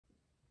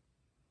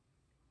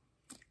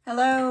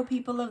Hello,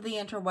 people of the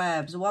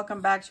interwebs.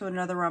 Welcome back to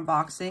another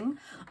unboxing.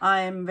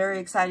 I'm very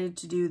excited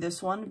to do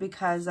this one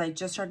because I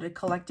just started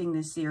collecting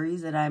this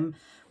series and I'm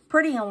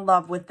pretty in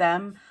love with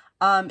them.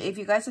 If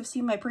you guys have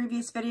seen my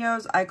previous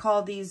videos, I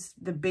call these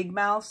the big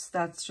mouths.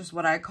 That's just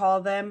what I call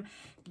them.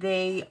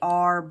 They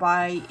are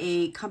by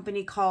a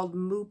company called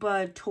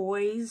Mupa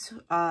Toys.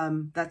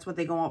 That's what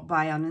they go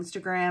by on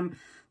Instagram.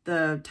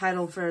 The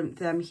title for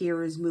them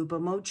here is Mupa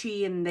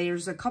Mochie, and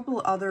there's a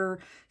couple other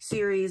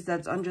series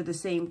that's under the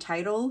same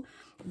title.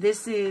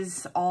 This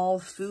is all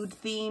food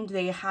themed.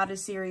 They had a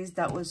series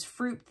that was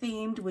fruit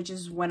themed, which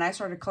is when I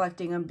started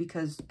collecting them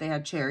because they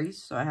had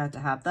cherries, so I had to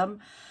have them.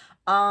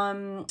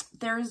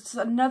 There's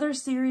another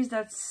series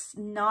that's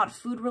not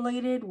food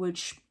related,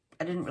 which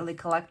I didn't really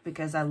collect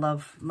because I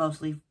love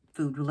mostly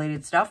food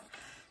related stuff.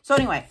 So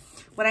anyway,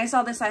 when I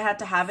saw this, I had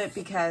to have it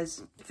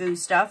because food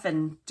stuff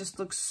and just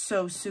looks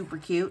so super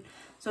cute.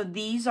 So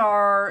these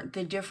are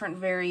the different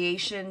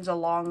variations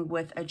along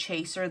with a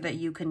chaser that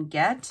you can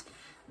get.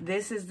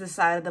 This is the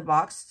side of the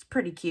box. It's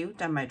pretty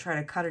cute. I might try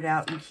to cut it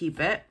out and keep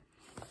it.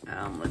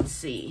 Let's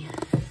see.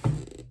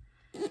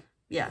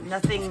 Yeah,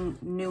 nothing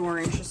new or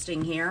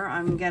interesting here.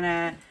 I'm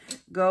gonna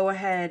go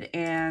ahead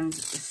and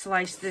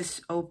slice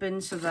this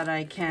open so that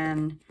I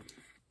can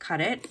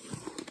cut it.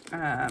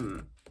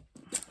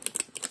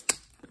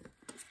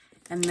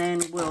 And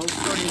then we'll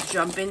sort of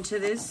jump into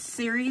this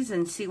series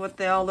and see what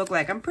they all look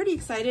like. I'm pretty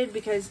excited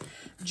because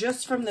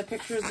just from the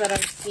pictures that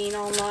I've seen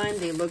online,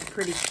 they look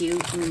pretty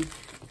cute and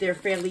they're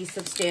fairly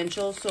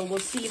substantial. So we'll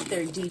see if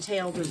they're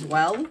detailed as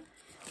well.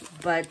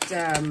 But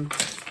let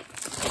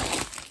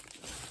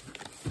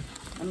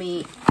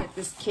me get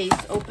this case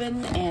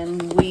open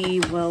and we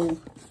will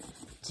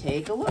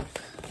take a look.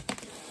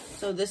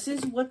 So this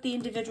is what the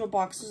individual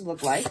boxes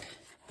look like.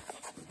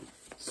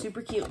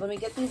 Super cute. Let me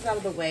get these out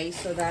of the way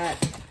so that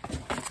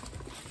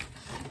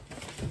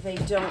they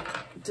don't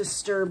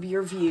disturb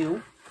your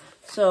view.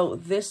 So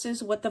this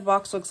is what the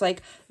box looks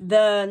like.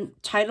 The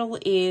title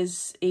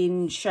is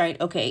in shine.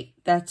 Okay,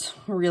 that's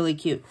really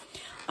cute.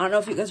 I don't know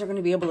if you guys are going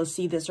to be able to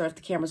see this or if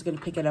the camera's going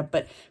to pick it up,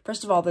 but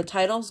first of all, the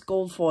title's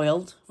gold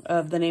foiled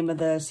of the name of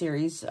the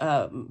series,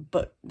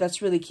 but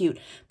that's really cute.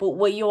 But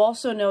what you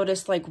also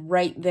notice, like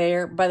right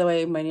there, by the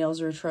way, my nails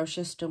are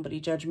atrocious.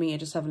 Nobody judge me. I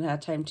just haven't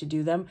had time to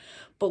do them.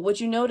 But what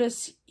you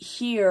notice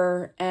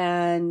here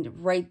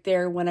and right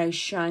there when I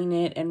shine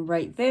it and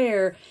right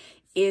there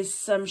is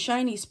some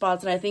shiny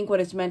spots. And I think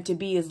what it's meant to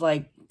be is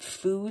like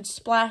food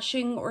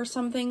splashing or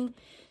something.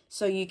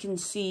 So you can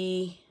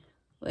see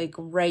like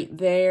right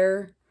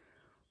there,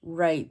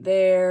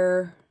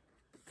 and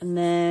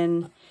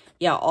then,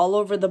 yeah, all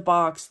over the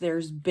box,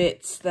 there's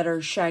bits that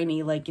are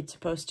shiny, like it's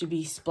supposed to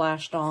be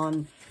splashed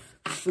on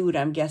food,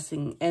 I'm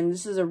guessing. And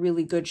this is a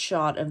really good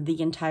shot of the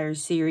entire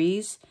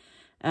series.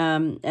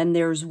 And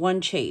there's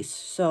one chase,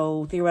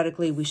 so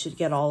theoretically we should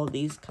get all of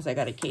these because I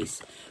got a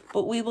case.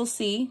 But we will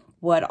see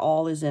what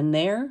all is in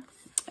there,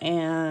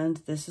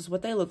 and this is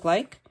what they look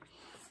like.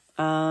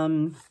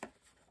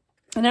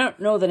 And I don't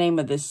know the name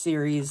of this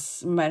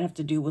series. It might have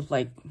to do with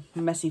like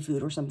messy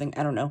food or something.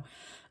 I don't know.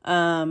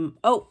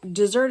 Oh,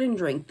 dessert and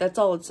drink. That's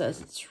all it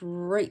says. It's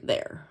right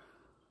there.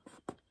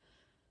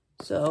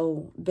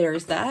 So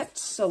there's that.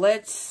 So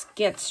let's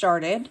get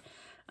started.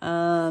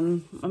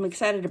 I'm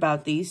excited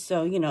about these.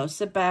 So, you know,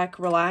 sit back,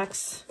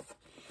 relax,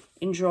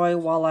 enjoy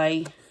while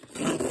I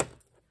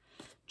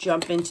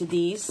jump into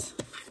these.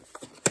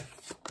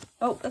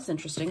 Oh, that's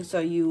interesting. So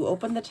you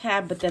open the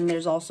tab, but then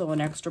there's also an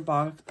extra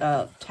box,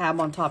 tab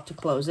on top to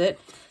close it.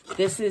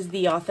 This is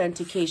the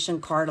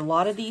authentication card. A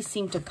lot of these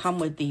seem to come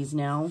with these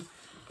now.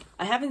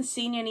 I haven't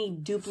seen any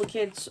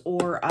duplicates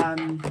or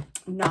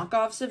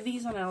knockoffs of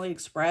these on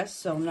AliExpress,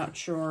 so I'm not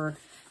sure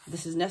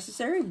this is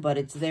necessary, but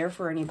it's there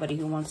for anybody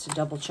who wants to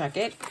double check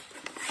it.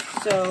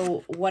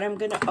 So what I'm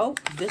gonna, oh,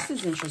 this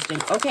is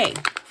interesting. Okay,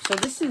 so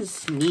this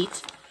is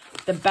neat.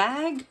 The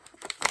bag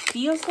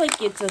feels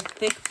like it's a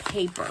thick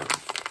paper,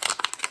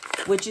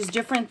 which is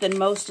different than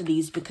most of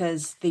these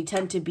because they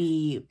tend to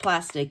be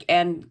plastic.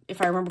 And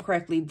if I remember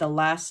correctly, the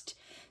last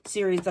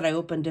series that I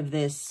opened of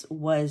this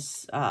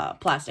was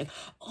plastic.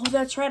 Oh,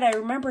 that's right. I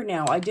remember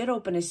now. I did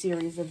open a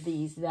series of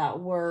these that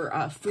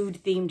were food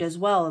themed as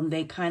well, and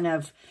they kind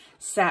of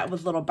sat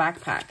with little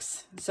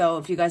backpacks. So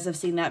if you guys have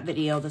seen that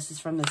video, this is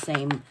from the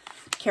same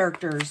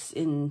characters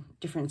in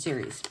different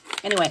series.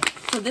 Anyway,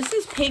 so this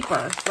is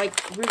paper,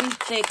 like really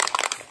thick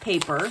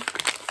paper,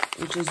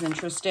 which is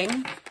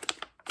interesting.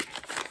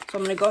 So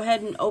I'm going to go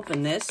ahead and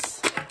open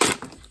this.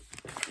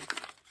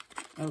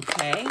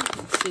 Okay,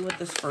 let's see what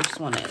this first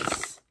one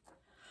is.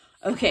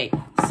 Okay,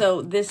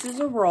 so this is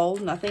a roll,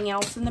 nothing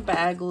else in the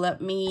bag.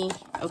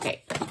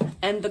 Okay.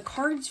 And the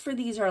cards for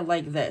these are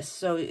like this.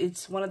 So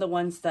it's one of the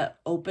ones that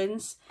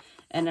opens,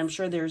 and I'm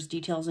sure there's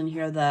details in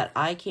here that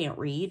I can't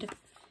read,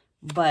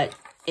 but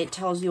it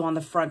tells you on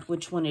the front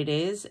which one it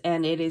is,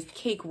 and it is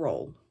cake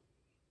roll.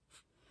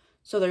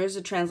 So there is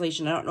a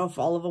translation. I don't know if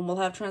all of them will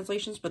have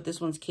translations, but this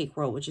one's cake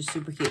roll, which is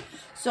super cute.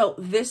 So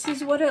this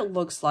is what it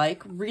looks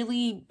like.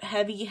 Really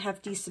heavy,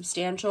 hefty,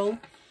 substantial.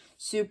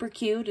 Super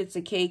cute. It's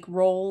a cake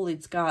roll.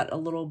 It's got a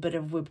little bit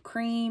of whipped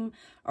cream,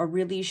 a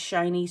really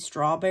shiny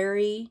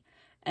strawberry,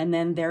 and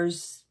then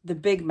there's the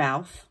big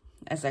mouth,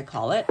 as I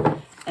call it.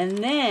 And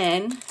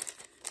then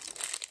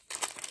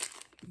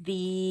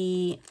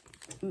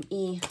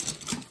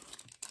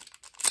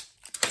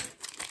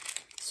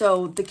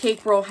so the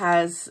cake roll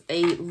has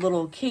a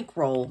little cake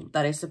roll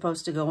that is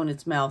supposed to go in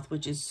its mouth,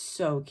 which is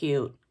so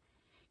cute.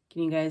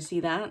 Can you guys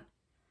see that?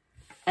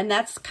 And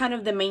that's kind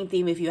of the main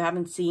theme. If you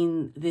haven't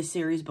seen this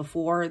series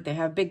before, they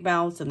have big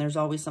mouths and there's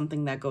always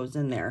something that goes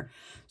in there.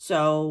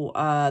 So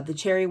the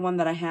cherry one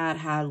that I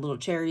had little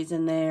cherries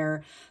in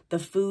there. The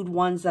food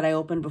ones that I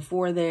opened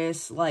before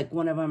this, like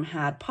one of them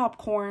had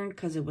popcorn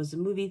because it was a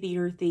movie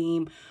theater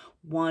theme.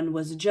 One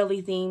was a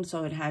jelly theme,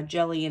 so it had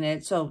jelly in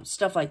it. So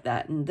stuff like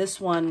that. And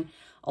this one,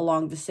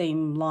 along the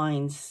same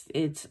lines,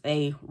 it's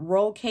a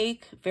roll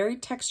cake, very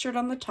textured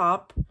on the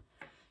top,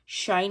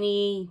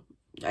 shiny,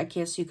 I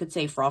guess you could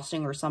say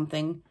frosting or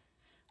something.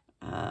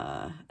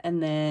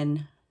 And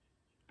then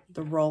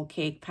the roll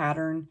cake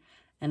pattern,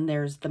 and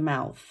there's the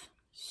mouth.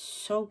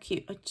 So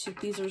cute.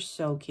 These are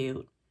so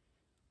cute.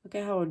 Look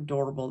at how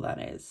adorable that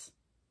is.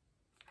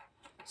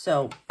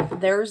 So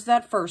there's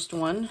that first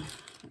one.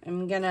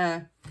 I'm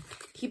gonna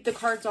keep the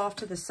cards off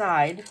to the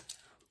side,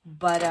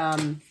 but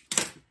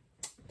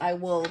I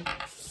will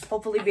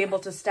hopefully be able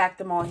to stack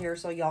them all here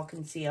so y'all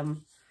can see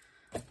them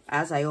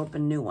as I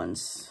open new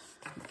ones.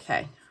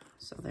 Okay,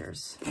 so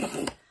there's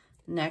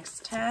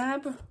next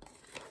tab.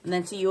 And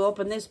then so you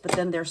open this, but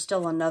then there's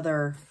still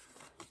another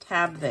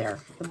tab there.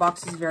 The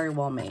box is very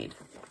well made.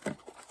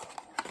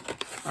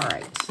 All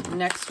right,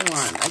 next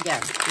one.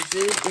 Again, this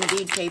is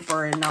indeed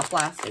paper and not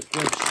plastic,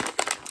 which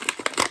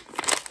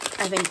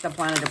I think the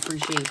planet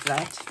appreciates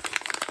that.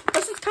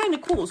 This is kind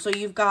of cool. So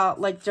you've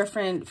got like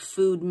different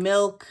food,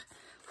 milk,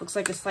 looks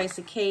like a slice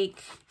of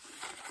cake.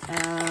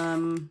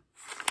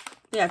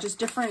 Yeah, just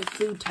different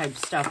food type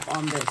stuff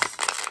on this.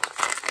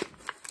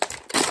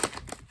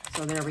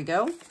 So there we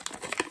go.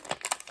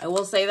 I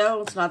will say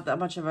though, it's not that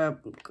much of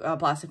a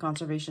plastic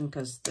conservation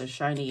because the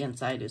shiny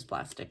inside is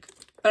plastic.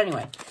 But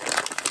anyway,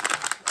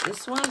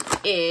 this one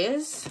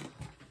is,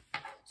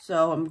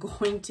 so I'm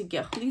going to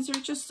get, these are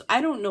just,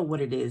 I don't know what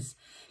it is.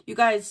 You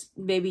guys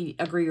maybe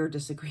agree or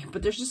disagree,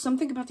 but there's just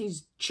something about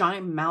these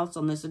giant mouths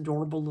on this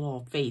adorable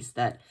little face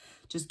that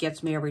just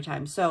gets me every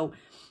time. So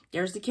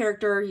there's the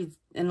character. He's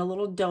in a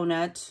little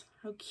donut.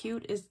 How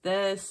cute is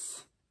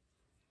this?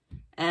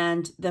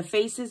 And the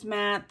face is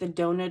matte, the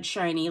donut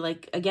shiny.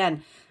 Like,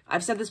 again,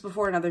 I've said this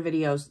before in other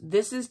videos.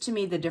 This is, to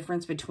me, the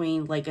difference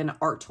between, like, an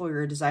art toy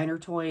or a designer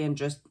toy and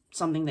just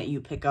something that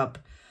you pick up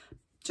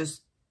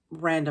just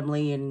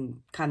randomly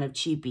and kind of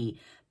cheapy.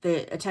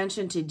 The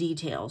attention to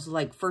details.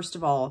 Like, first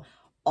of all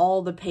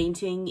the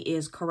painting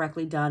is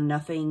correctly done.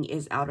 Nothing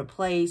is out of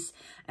place.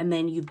 And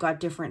then you've got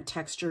different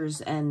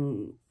textures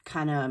and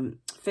kind of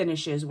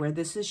finishes where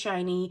this is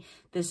shiny,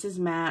 this is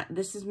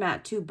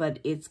matte too, but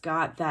it's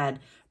got that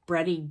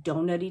bready,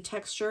 donutty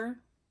texture.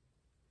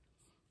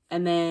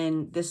 And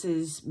then this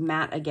is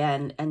matte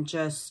again, and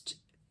just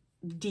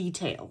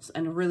details,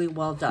 and really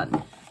well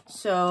done.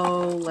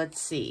 So let's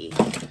see.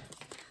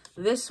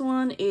 This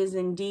one is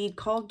indeed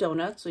called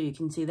Donut, so you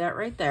can see that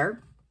right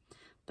there.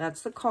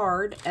 That's the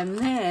card. And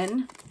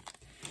then,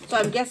 so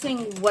I'm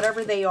guessing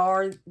whatever they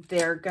are,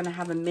 they're going to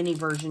have a mini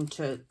version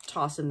to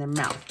toss in their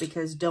mouth,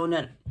 because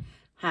Donut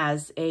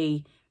has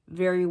a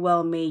very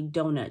well-made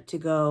donut to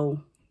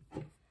go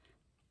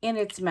in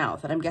its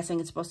mouth. And I'm guessing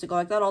it's supposed to go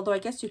like that, although I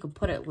guess you could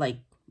put it like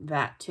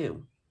that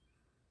too.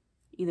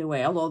 Either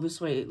way, although this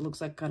way it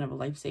looks like kind of a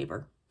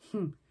lifesaver.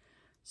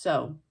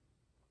 So,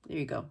 there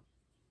you go.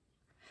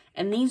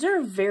 And these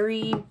are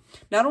very,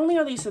 not only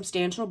are they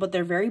substantial, but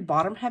they're very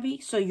bottom heavy,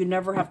 so you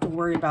never have to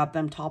worry about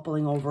them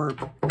toppling over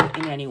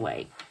in any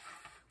way,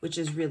 which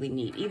is really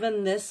neat.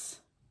 Even this,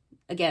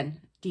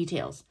 again,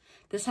 details.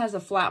 This has a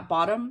flat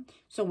bottom,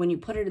 so when you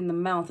put it in the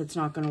mouth, it's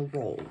not going to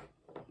roll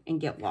and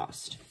get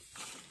lost.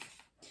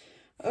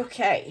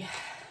 Okay,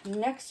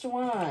 next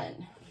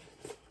one.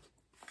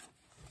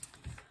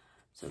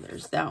 So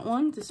there's that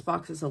one. This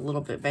box is a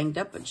little bit banged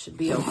up, but should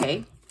be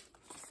okay.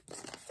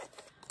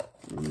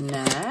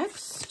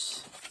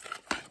 Next.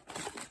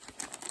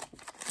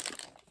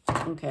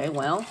 Okay,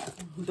 well,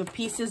 the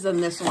pieces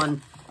in this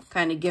one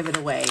kind of give it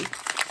away.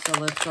 So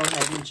let's go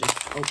ahead and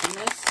just open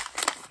this.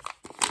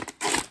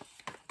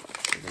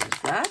 So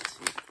there's that.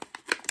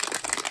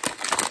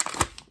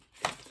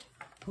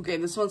 Okay,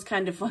 this one's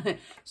kind of fun.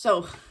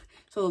 So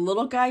the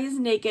little guy is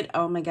naked.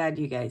 Oh my God,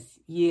 you guys,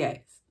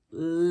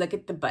 look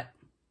at the butt.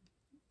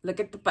 Look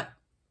at the butt.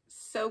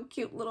 So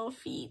cute little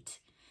feet.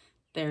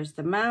 There's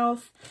the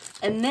mouth.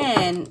 And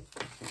then,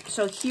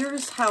 so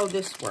here's how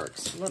this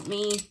works. Let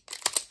me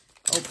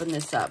open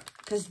this up,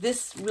 because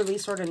this really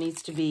sort of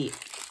needs to be,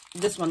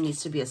 this one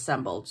needs to be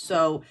assembled.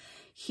 So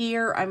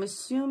here, I'm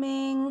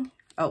assuming,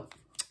 oh,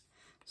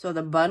 so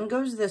the bun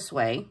goes this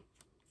way.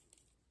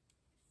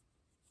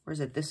 Or is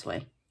it this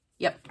way?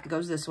 Yep, it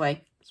goes this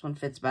way. This one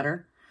fits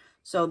better.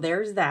 So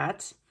there's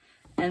that.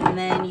 And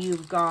then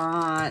you've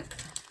got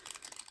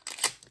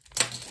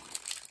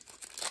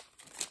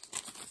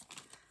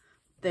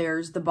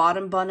there's the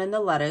bottom bun and the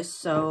lettuce.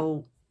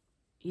 So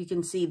you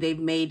can see they've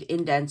made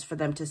indents for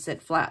them to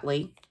sit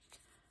flatly.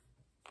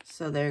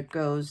 So there it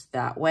goes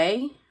that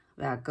way.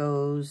 That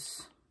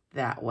goes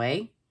that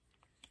way.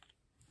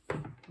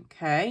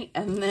 Okay,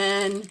 and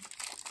then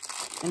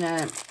in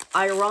an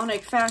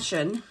ironic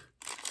fashion,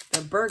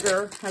 the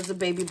burger has a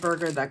baby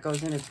burger that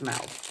goes in its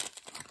mouth.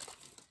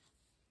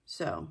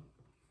 So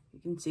you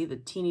can see the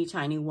teeny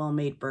tiny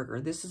well-made burger.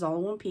 This is all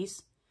in one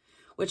piece,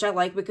 which I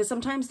like because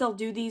sometimes they'll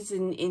do these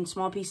in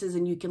small pieces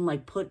and you can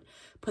like put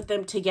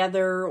them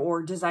together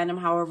or design them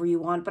however you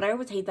want. But I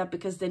always hate that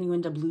because then you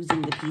end up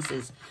losing the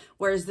pieces.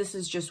 Whereas this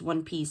is just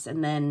one piece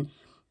and then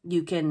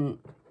you can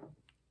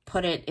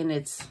put it in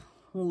its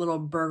little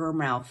burger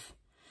mouth.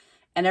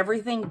 And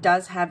everything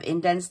does have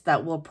indents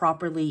that will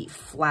properly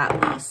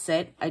flatly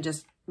sit. I'm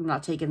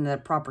not taking the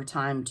proper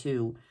time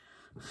to...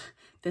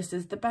 This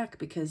is the back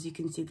because you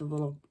can see the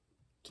little...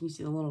 Can you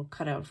see the little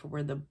cutout for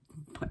where the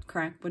butt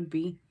crack would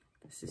be?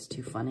 This is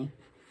too funny.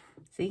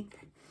 See?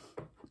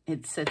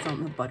 It sits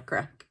on the butt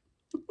crack.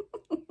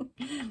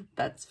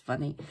 That's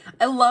funny.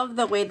 I love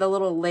the way the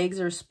little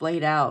legs are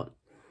splayed out.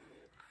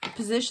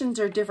 Positions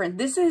are different.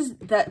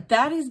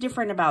 That is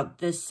different about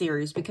this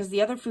series because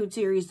the other food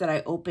series that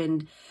I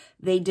opened,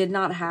 they did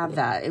not have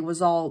that. They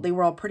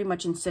were all pretty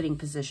much in sitting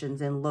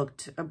positions and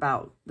looked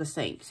about the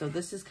same. So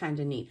this is kind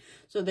of neat.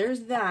 So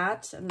there's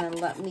that. And then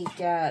let me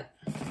get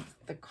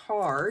the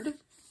card.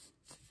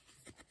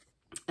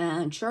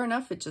 And sure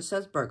enough, it just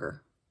says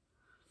burger.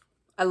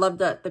 I love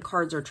that the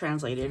cards are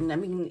translated. And I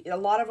mean, a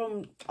lot of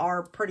them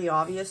are pretty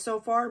obvious so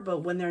far,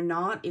 but when they're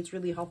not, it's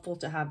really helpful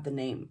to have the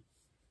name.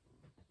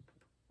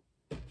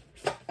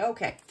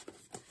 Okay,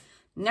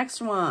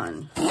 next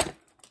one.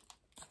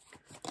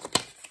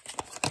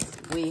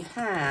 We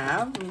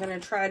have, I'm going to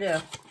try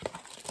to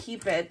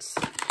keep it so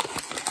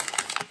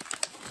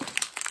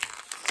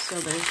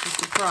there's a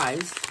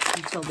surprise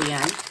until the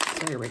end.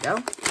 So here we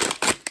go.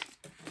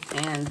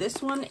 And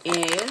this one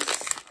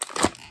is,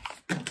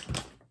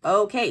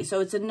 okay, so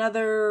it's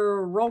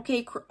another roll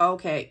cake.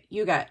 Okay,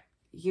 you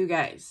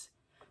guys.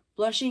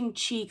 Blushing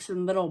cheeks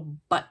and little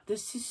butt.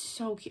 This is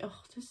so cute.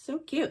 Oh, this is so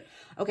cute.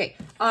 Okay,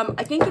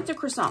 I think it's a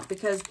croissant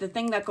because the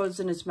thing that goes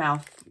in his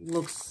mouth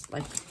looks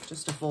like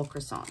just a full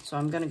croissant. So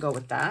I'm going to go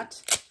with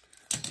that.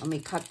 Let me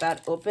cut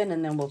that open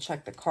and then we'll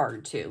check the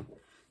card too.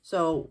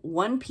 So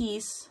one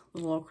piece, the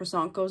little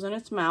croissant goes in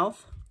its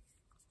mouth.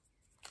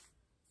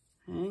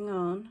 Hang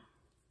on.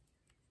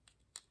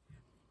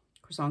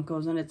 Croissant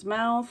goes in its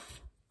mouth.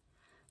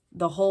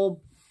 The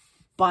whole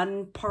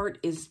bun part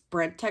is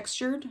bread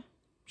textured.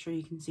 Sure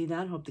you can see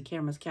that. Hope the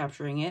camera's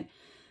capturing it.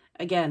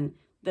 Again,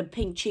 the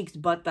pink cheeks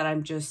butt that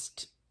I'm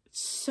just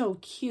so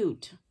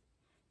cute.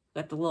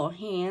 Got the little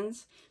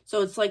hands.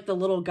 So it's like the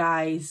little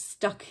guy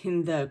stuck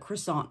in the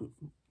croissant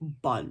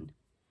bun.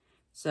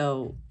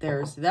 So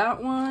there's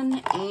that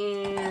one.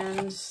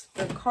 And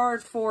the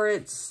card for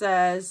it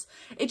says,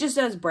 it just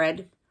says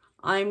bread.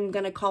 I'm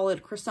going to call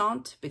it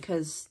croissant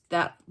because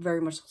that very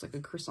much looks like a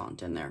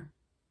croissant in there.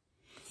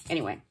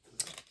 Anyway,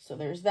 so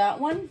there's that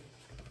one.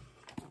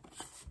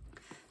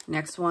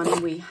 Next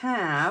one we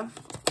have,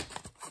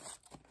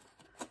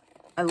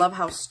 I love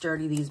how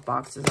sturdy these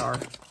boxes are.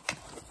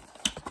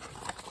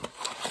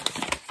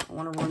 I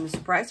want to ruin the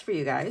surprise for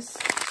you guys.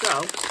 So,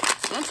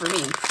 and for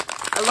me,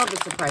 I love the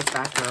surprise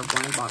factor of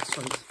Blindbox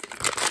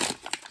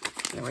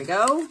toys. Here we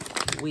go.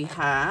 We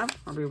have,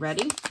 are we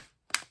ready?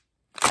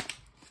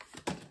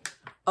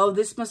 Oh,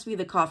 this must be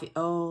the coffee.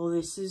 Oh,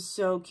 this is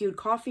so cute.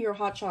 Coffee or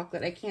hot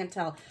chocolate, I can't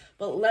tell.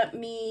 But let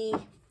me...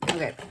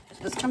 Okay,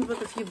 so this comes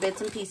with a few bits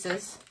and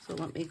pieces, so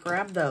let me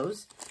grab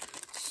those.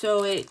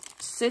 So it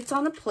sits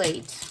on a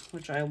plate,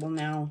 which I will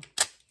now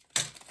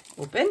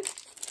open.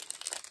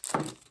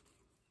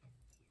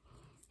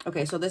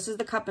 Okay, so this is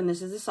the cup and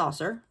this is the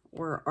saucer.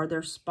 Or are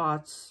there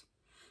spots?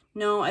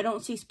 No, I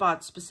don't see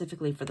spots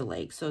specifically for the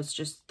legs, so it's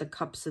just the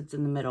cup sits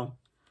in the middle.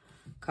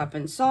 Cup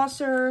and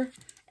saucer,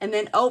 and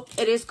then, oh,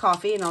 it is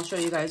coffee, and I'll show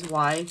you guys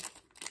why.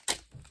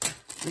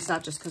 It's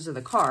not just because of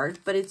the card,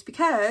 but it's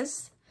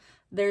because...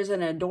 There's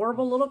an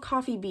adorable little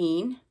coffee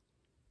bean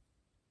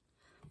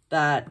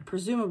that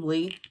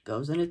presumably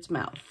goes in its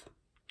mouth.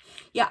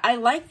 Yeah, I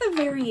like the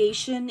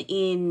variation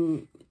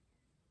in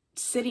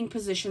sitting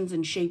positions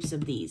and shapes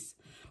of these.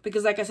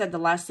 Because like I said, the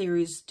last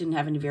series didn't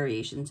have any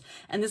variations.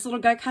 And this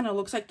little guy kind of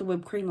looks like the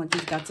whipped cream, like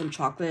he's got some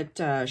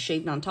chocolate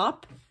shaved on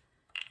top.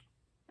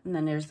 And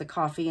then there's the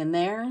coffee in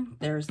there.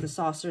 There's the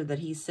saucer that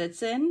he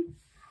sits in.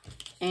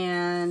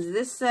 And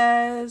this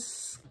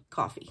says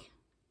coffee.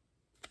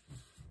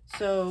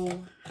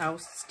 So, how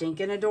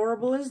stinking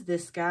adorable is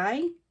this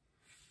guy?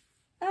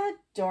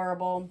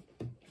 Adorable.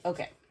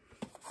 Okay.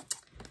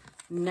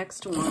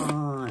 Next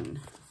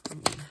one.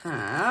 We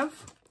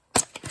have...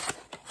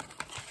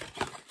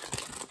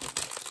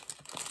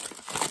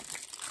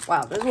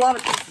 Wow, there's a lot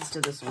of pieces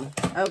to this one.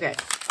 Okay.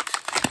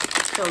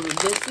 So,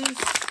 this is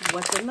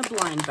what's in the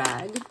blind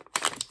bag.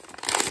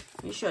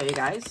 Let me show you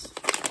guys.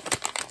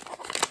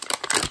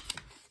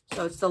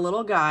 So, it's the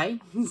little guy.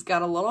 He's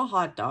got a little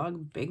hot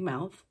dog, big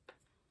mouth.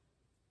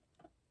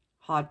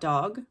 hot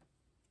dog,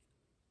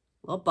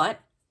 little butt,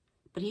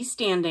 but he's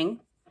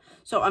standing.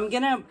 So I'm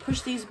going to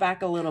push these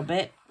back a little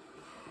bit.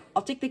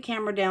 I'll take the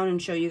camera down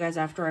and show you guys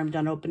after I'm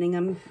done opening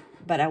them,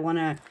 but I want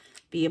to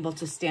be able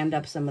to stand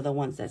up some of the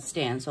ones that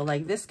stand. So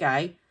like this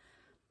guy,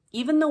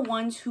 even the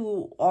ones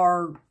who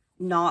are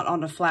not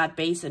on a flat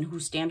base and who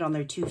stand on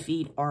their 2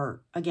 feet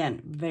are,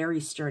 again, very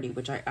sturdy,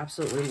 which I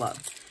absolutely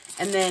love.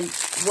 And then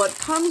what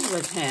comes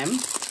with him,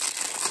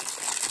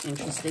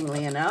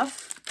 interestingly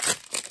enough,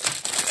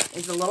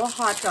 is a little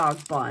hot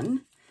dog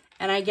bun.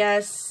 And I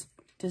guess,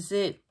 is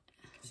it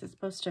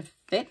supposed to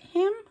fit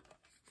him?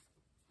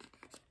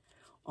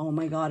 Oh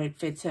my God, it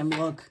fits him.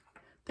 Look,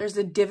 there's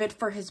a divot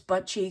for his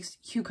butt cheeks.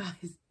 You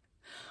guys.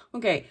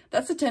 Okay,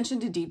 that's attention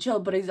to detail,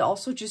 but he's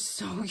also just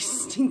so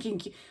stinking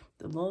cute.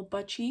 The little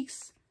butt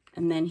cheeks,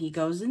 and then he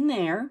goes in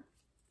there.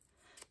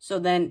 So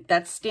then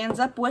that stands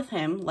up with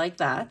him like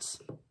that,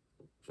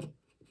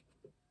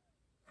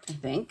 I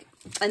think.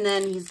 And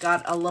then he's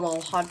got a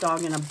little hot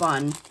dog in a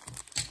bun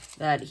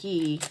that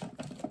he,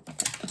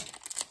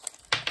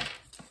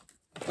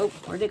 oh,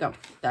 where'd it go?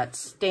 That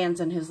stands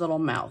in his little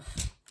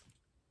mouth.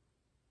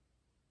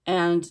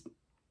 And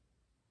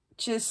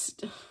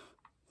just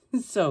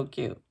so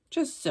cute.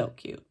 Just so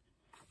cute.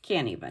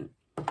 Can't even.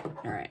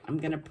 All right, I'm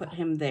going to put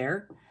him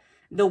there.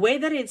 The way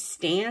that it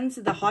stands,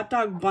 the hot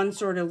dog bun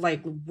sort of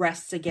like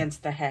rests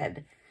against the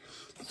head.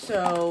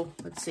 So,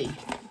 let's see.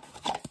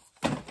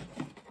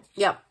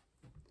 Yep.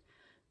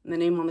 And the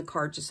name on the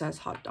card just says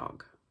hot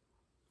dog.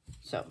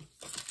 So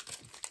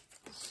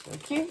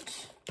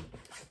cute.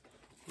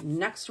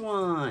 Next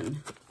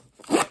one.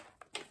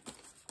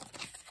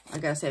 I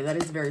gotta say, that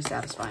is very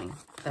satisfying,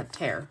 that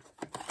tear.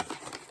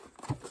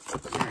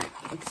 All right,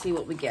 let's see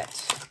what we get.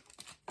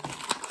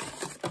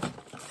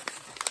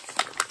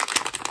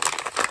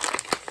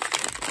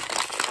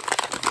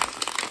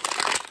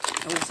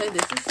 I will say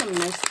this is some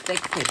nice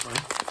thick paper,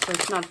 so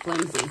it's not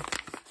flimsy.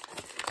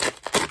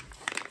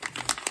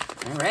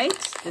 All right,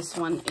 this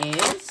one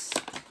is,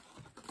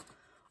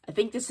 I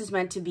think this is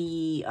meant to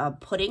be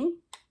pudding.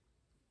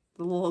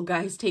 The little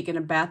guy's taking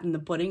a bath in the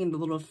pudding and the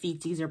little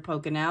feetsies are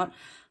poking out.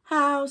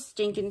 How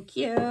stinking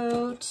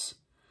cute.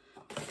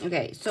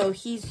 Okay, so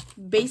he's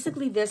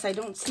basically this. I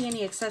don't see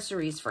any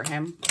accessories for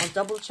him. I'll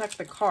double check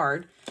the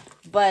card,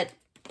 but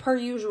per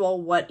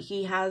usual, what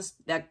he has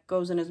that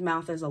goes in his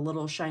mouth is a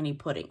little shiny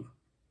pudding.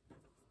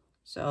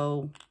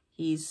 So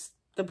he's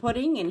the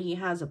pudding and he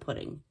has a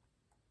pudding.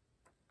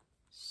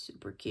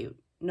 Super cute.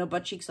 No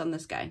butt cheeks on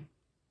this guy.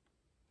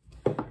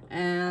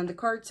 And the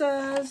card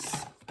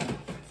says,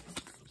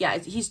 yeah,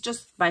 he's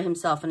just by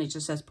himself and it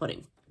just says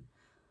pudding.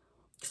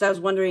 Because I was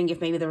wondering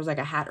if maybe there was like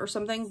a hat or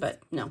something,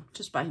 but no,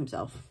 just by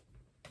himself.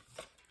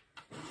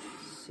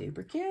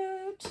 Super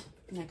cute.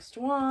 Next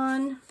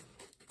one.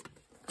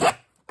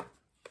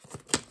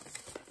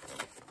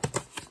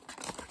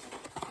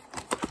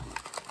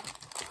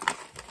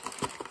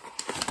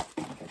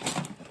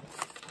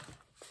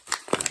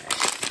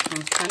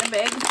 One's kind of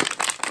big.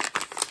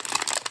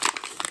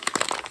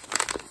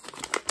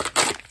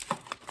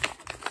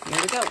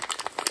 Here we go.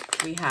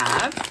 We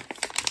have,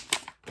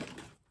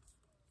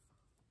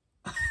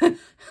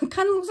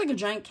 kind of looks like a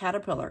giant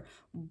caterpillar,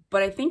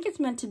 but I think it's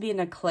meant to be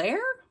an eclair.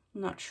 I'm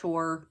not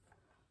sure.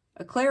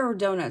 Eclair or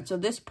donut. So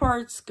this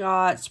part's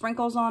got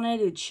sprinkles on it.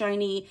 It's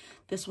shiny.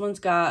 This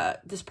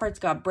part's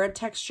got bread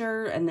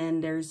texture, and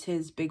then there's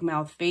his big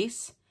mouth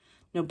face.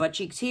 No butt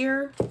cheeks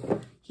here.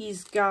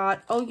 He's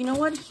got, oh, you know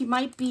what? He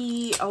might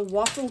be a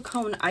waffle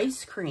cone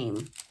ice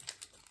cream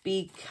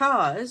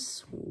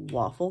because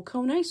waffle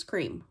cone ice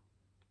cream.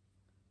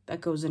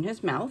 That goes in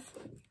his mouth,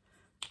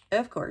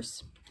 of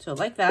course. So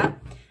like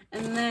that.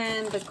 And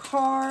then the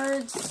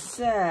card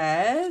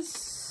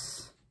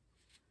says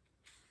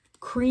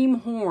cream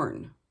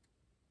horn.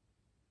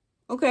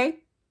 Okay.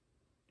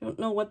 Don't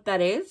know what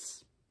that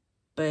is,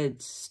 but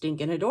it's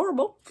stinking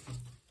adorable.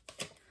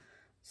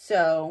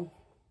 So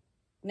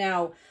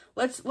now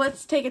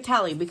let's take a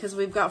tally because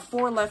we've got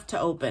 4 left to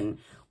open.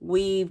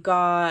 We've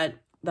got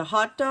the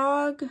hot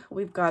dog,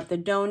 we've got the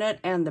donut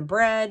and the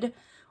bread.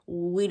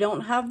 We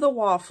don't have the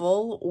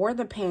waffle or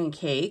the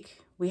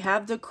pancake. We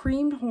have the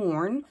cream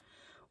horn.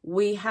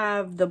 We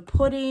have the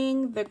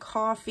pudding, the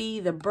coffee,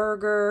 the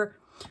burger,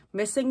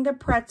 missing the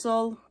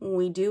pretzel.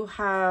 We do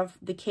have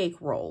the cake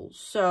roll.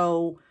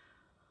 So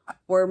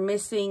we're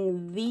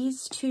missing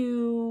these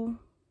 2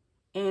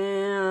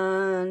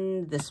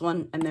 and this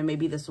one, and then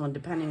maybe this one,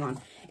 depending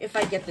on if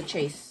I get the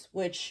chase,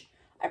 which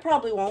I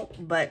probably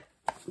won't, but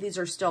these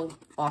are still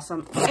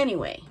awesome.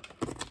 Anyway,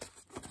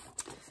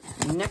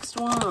 next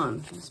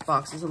one. This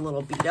box is a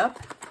little beat up.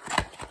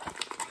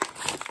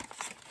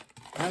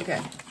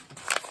 Okay.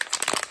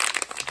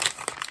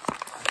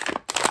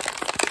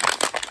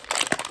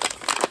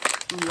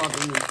 I'm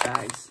loving these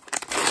bags.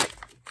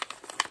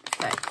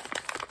 Okay.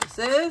 This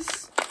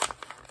is,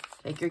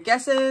 take your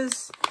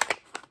guesses.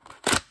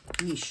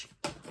 Yeesh.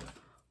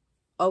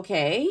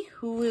 Okay,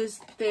 who is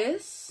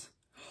this?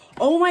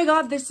 Oh my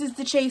God, this is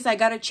the chase. I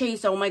got a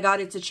chase. Oh my God,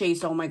 it's a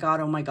chase. Oh my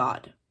God, oh my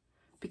God.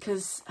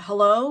 Because,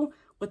 hello?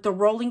 With the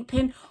rolling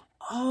pin.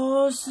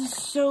 Oh, this is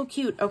so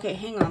cute. Okay,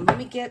 hang on. Let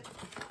me get...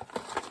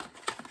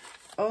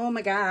 Oh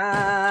my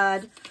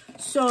God.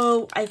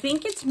 So I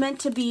think it's meant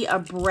to be a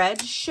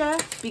bread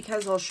chef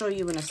because I'll show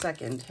you in a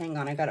second. Hang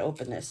on, I gotta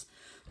open this.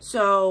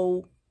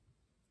 So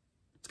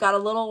it's got a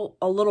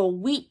little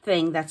wheat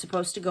thing that's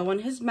supposed to go in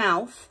his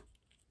mouth.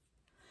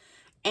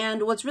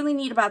 And what's really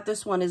neat about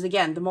this one is,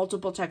 again, the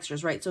multiple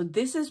textures, right? So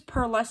this is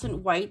pearlescent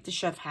white, the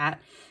chef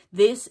hat.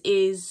 This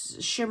is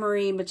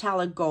shimmery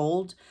metallic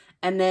gold.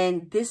 And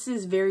then this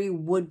is very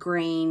wood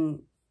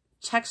grain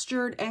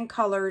textured and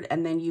colored.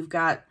 And then you've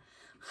got,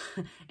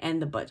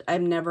 and the butt.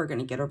 I'm never going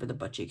to get over the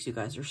butt cheeks, you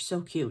guys. They're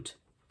so cute.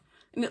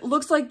 And it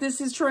looks like this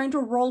is trying to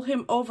roll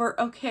him over.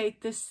 Okay,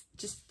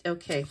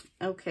 okay.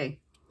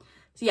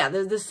 So yeah,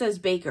 this says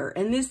Baker.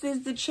 And this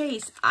is the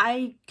chase.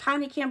 I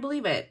kind of can't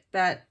believe it.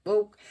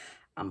 Well,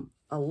 I'm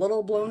a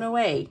little blown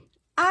away.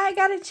 I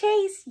got a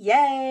chase.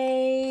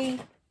 Yay.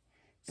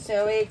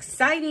 So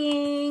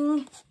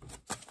exciting.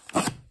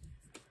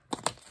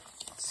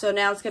 So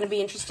now it's going to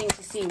be interesting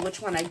to see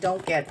which one I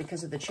don't get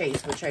because of the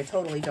chase, which I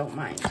totally don't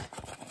mind.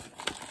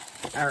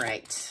 All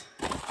right.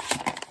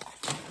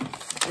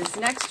 This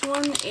next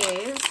one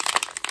is,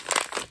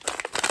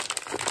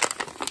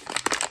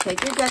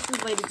 take your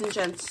guesses, ladies and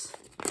gents.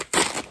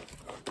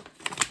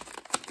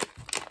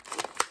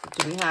 What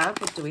do we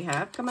have? What do we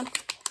have? Come on.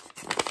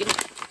 Get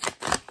it.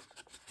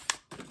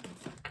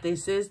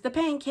 This is the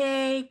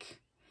pancake.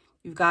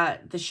 You've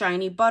got the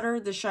shiny butter,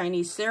 the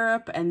shiny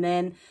syrup, and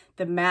then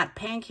the matte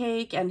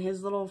pancake and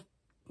his little,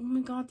 oh my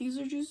God, these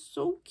are just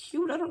so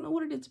cute. I don't know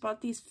what it is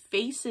about these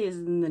faces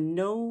and the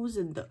nose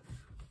and the,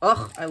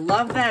 ugh, I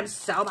love them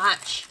so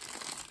much.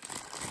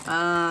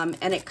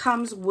 And it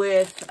comes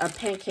with a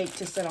pancake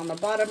to sit on the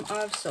bottom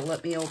of, so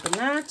let me open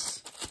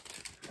that.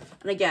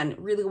 And again,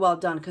 really well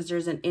done because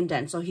there's an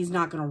indent, so he's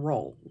not going to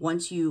roll.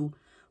 Once you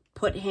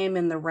put him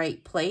in the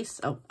right place,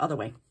 oh, other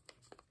way,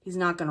 he's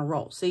not going to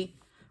roll. See?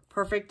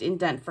 Perfect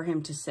indent for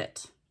him to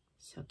sit.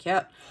 So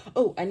cute.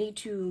 Oh, I need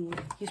to,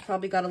 he's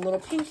probably got a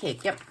little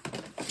pancake. Yep.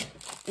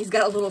 He's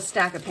got a little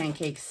stack of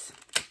pancakes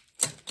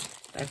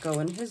that go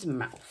in his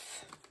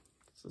mouth.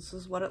 So this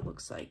is what it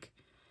looks like.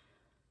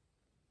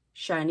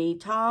 Shiny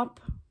top,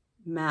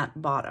 matte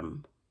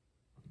bottom.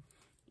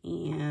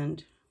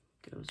 And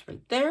goes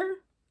right there.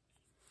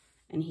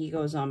 And he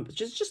goes on,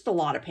 just a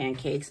lot of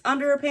pancakes.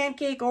 Under a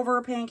pancake, over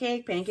a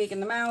pancake, pancake in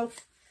the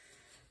mouth,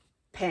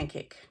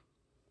 pancake.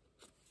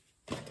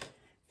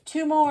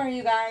 2 more,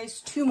 you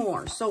guys, 2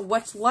 more. So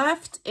what's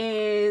left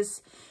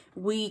is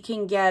we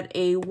can get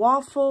a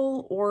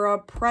waffle or a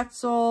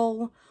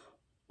pretzel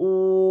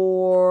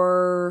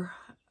or,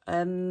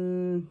 I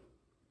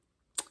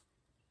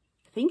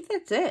think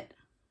that's it.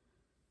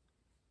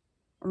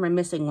 Or am I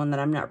missing one that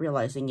I'm not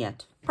realizing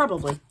yet?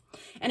 Probably.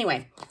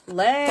 Anyway,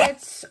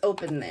 let's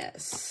open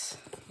this.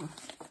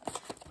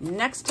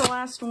 Next to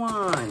last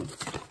one.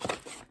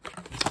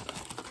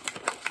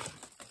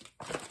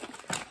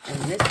 And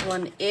this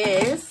one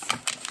is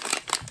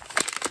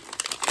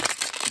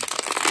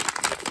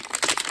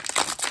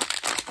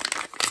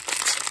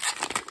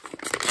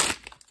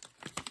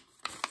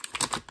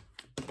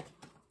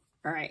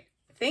all right.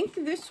 I think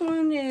this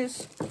one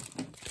is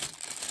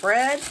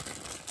bread,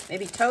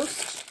 maybe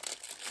toast.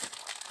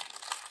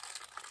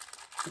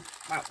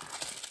 Wow.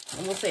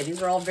 And we'll say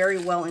these are all very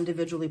well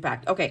individually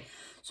packed. Okay.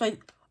 So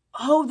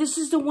oh, this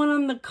is the one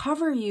on the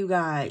cover, you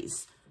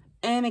guys.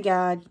 Oh my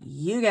God,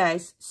 you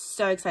guys,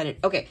 so excited.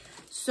 Okay,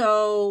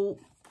 so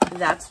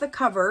that's the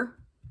cover.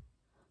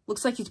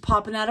 Looks like he's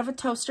popping out of a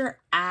toaster.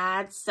 Ah,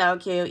 it's so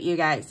cute, you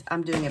guys.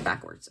 I'm doing it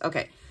backwards.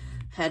 Okay,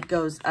 head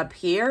goes up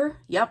here.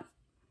 Yep.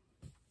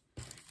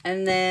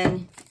 And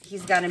then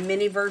he's got a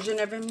mini version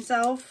of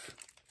himself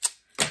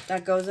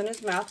that goes in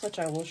his mouth, which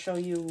I will show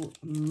you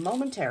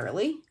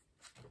momentarily.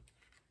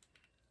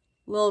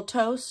 Little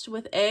toast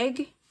with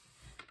egg.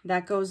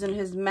 That goes in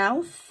his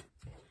mouth.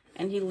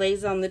 And he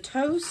lays on the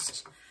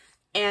toast,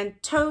 and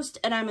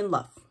I'm in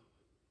love.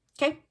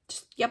 Okay?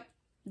 Yep.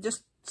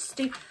 Just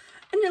stay.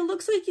 And it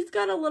looks like he's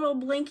got a little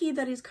blankie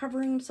that he's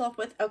covering himself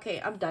with. Okay,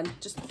 I'm done.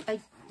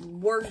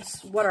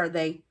 Words, what are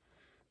they?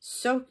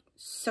 So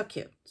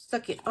cute. So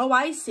cute. Oh,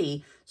 I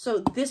see. So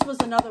this was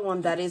another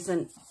one that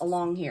isn't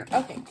along here.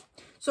 Okay.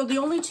 So the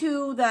only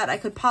 2 that I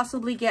could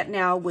possibly get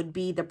now would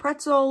be the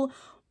pretzel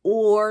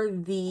or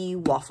the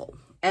waffle.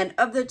 And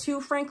of the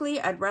 2,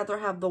 frankly, I'd rather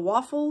have the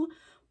waffle,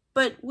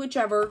 but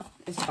whichever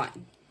is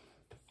fine.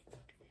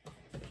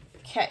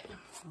 Okay,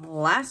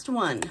 last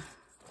one.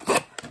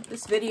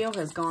 This video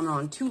has gone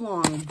on too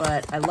long,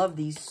 but I love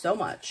these so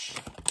much.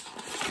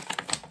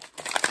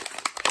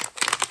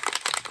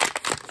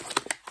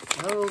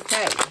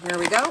 Okay, here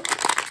we go.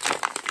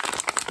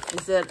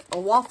 Is it a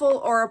waffle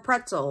or a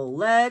pretzel?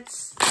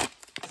 Let's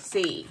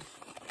see.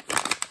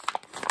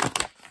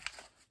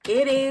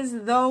 It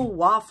is the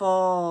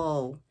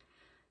waffle.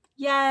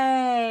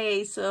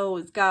 Yay! So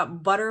it's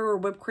got butter or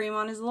whipped cream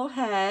on his little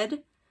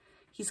head.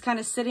 He's kind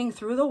of sitting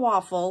through the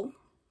waffle.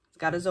 He's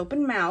got his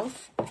open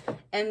mouth.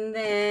 And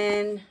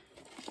then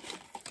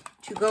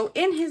to go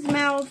in his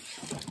mouth,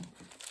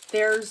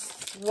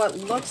 there's what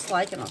looks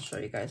like, and I'll show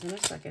you guys in a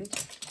second.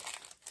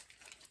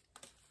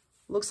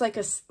 Looks like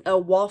a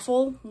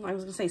waffle. I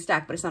was gonna say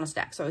stack, but it's not a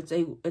stack. So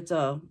it's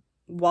a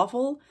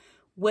waffle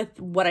with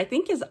what I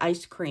think is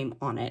ice cream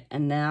on it,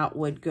 and that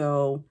would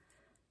go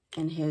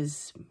in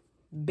his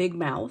big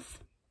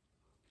mouth.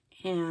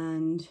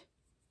 And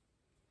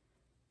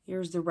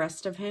here's the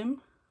rest of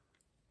him.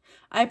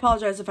 I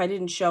apologize if I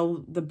didn't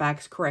show the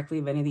backs correctly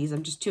of any of these.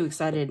 I'm just too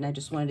excited, and I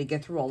just wanted to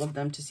get through all of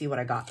them to see what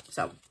I got.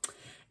 So,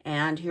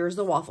 and here's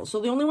the waffle. So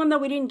the only one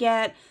that we didn't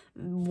get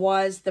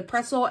was the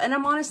pretzel, and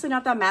I'm honestly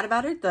not that mad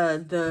about it.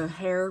 The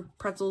hair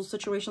pretzel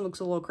situation looks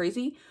a little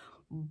crazy,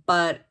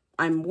 but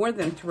I'm more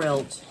than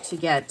thrilled to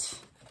get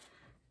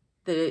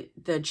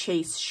the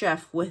Chase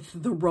Chef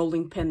with the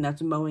rolling pin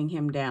that's mowing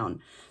him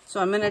down.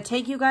 So I'm going to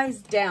take you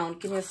guys down.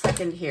 Give me a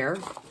second here.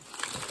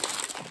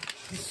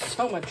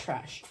 So much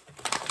trash.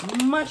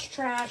 Much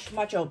trash,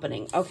 much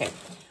opening. Okay,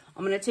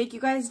 I'm going to take you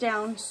guys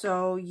down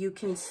so you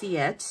can see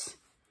it.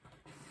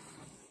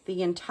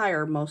 The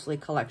entire, mostly,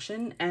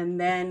 collection. And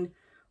then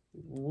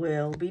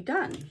we'll be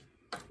done.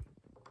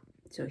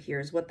 So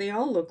here's what they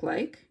all look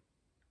like.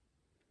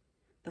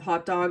 The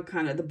hot dog,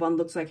 kind of, the bun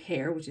looks like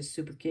hair, which is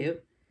super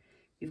cute.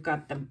 You've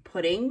got the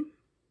pudding,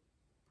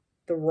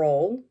 the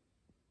roll.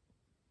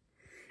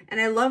 And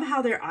I love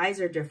how their eyes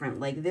are different.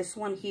 Like this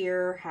one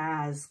here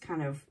has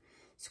kind of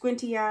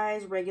squinty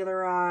eyes,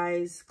 regular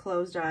eyes,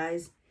 closed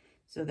eyes.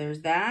 So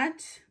there's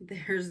that.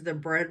 There's the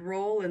bread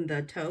roll and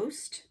the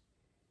toast.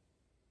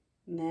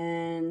 And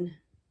then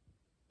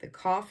the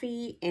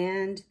coffee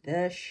and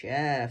the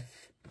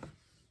chef.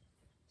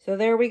 So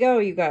there we go,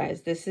 you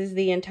guys. This is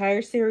the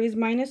entire series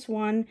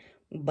 -1,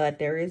 but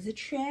there is a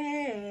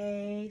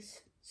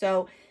Chase.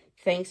 So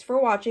thanks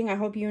for watching. I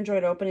hope you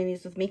enjoyed opening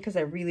these with me because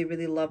I really,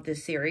 really love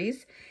this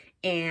series.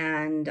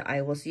 And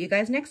I will see you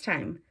guys next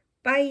time.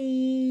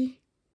 Bye.